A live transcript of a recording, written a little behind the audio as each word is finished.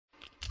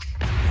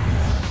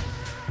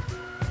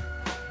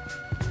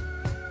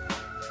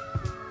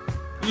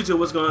YouTube,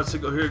 what's going on?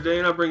 Sicko here today,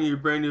 and I'm bringing you a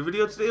brand new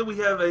video. Today we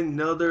have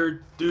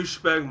another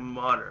douchebag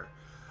modder,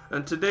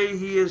 and today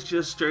he is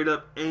just straight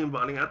up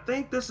aimbotting. I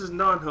think this is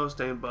non-host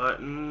aimbot,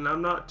 and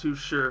I'm not too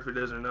sure if it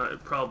is or not.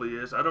 It probably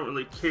is. I don't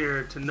really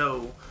care to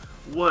know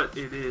what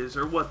it is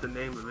or what the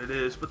name of it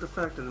is, but the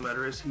fact of the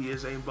matter is he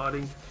is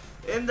aimbotting,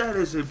 and that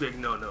is a big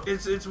no-no.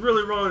 It's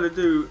really wrong to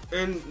do,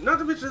 and not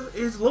to mention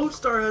his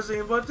Lodestar has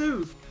aimbot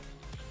too.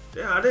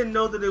 Yeah, I didn't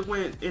know that it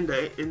went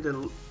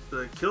into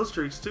the kill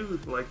streaks too,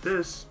 like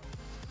this.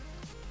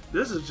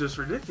 This is just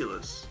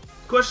ridiculous.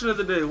 Question of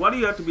the day: why do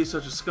you have to be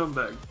such a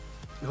scumbag?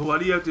 Why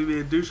do you have to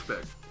be a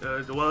douchebag?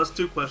 Well, that's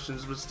two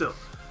questions, but still.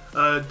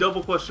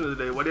 Double question of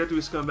the day: why do you have to be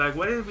a scumbag?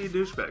 Why do you have to be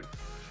a douchebag?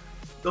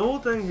 The whole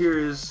thing here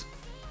is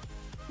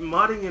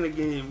modding in a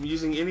game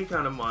using any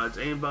kind of mods,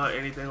 aimbot,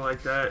 anything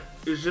like that,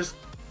 is just,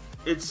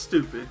 it's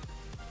stupid.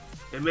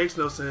 It makes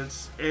no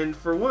sense. And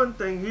for one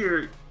thing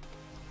here,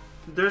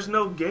 there's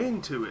no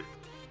gain to it.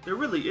 There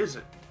really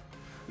isn't.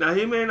 Now,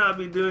 he may not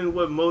be doing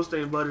what most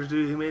aimbotters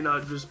do, he may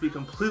not just be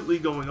completely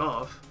going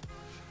off,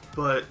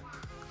 but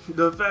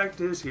the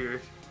fact is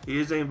here, he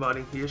is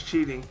aimbotting, he is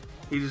cheating,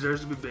 he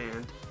deserves to be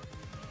banned.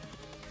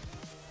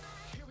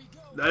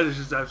 That is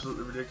just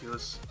absolutely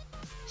ridiculous.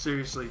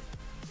 Seriously.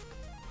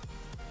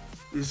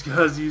 These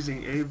guys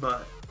using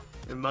aimbot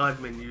and mod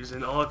menus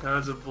and all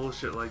kinds of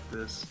bullshit like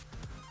this.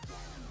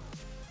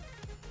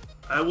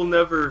 I will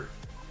never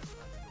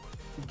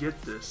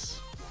get this.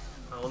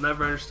 I will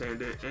never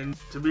understand it, and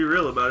to be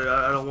real about it,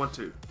 I don't want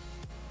to.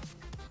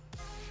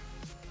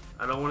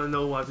 I don't want to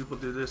know why people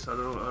do this. I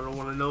don't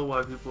want to know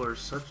why people are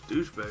such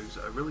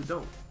douchebags. I really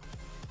don't.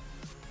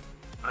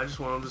 I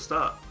just want them to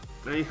stop.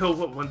 And you know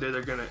what? One day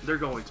they're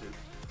going to,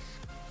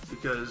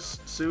 because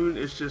soon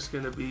it's just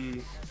gonna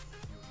be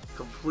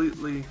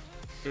completely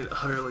and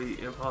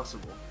utterly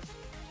impossible.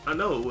 I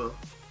know it will.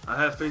 I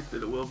have faith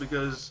that it will,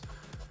 because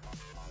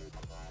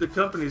the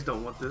companies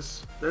don't want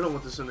this. They don't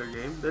want this in their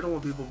game. They don't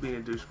want people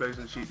being douchebags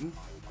and cheating.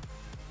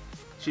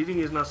 Cheating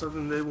is not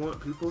something they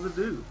want people to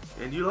do.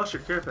 And you lost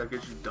your care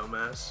package, you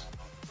dumbass.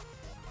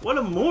 What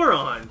a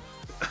moron!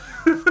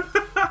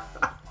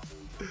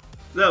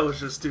 That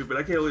was just stupid.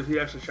 I can't believe he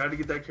actually tried to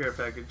get that care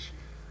package,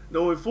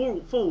 knowing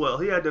full well,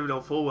 he had to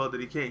know full well that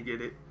he can't get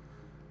it.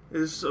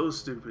 It is so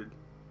stupid.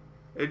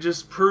 It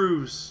just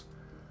proves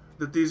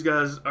that these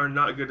guys are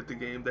not good at the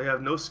game. They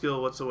have no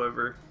skill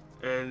whatsoever.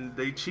 And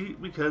they cheat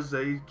because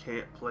they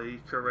can't play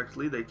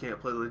correctly. They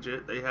can't play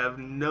legit. They have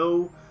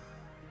no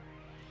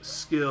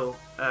skill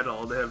at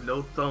all. They have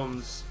no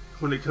thumbs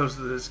when it comes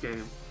to this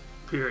game.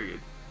 Period.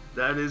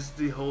 That is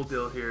the whole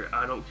deal here.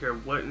 I don't care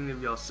what any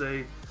of y'all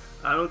say.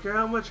 I don't care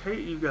how much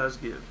hate you guys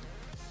give.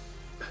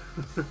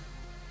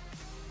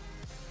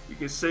 You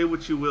can say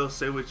what you will,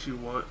 say what you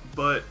want,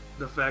 but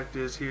the fact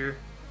is here,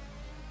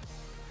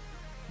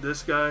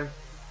 this guy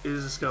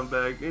is a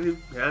scumbag and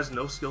he has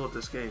no skill at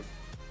this game.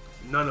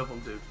 None of them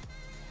do.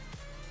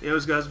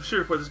 Anyways, guys, be sure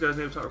to put this guy's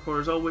name top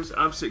corner. As always,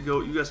 I'm SYCK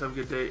GOAT. You guys have a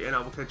good day, and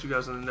I will catch you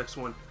guys on the next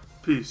one.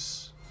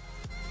 Peace.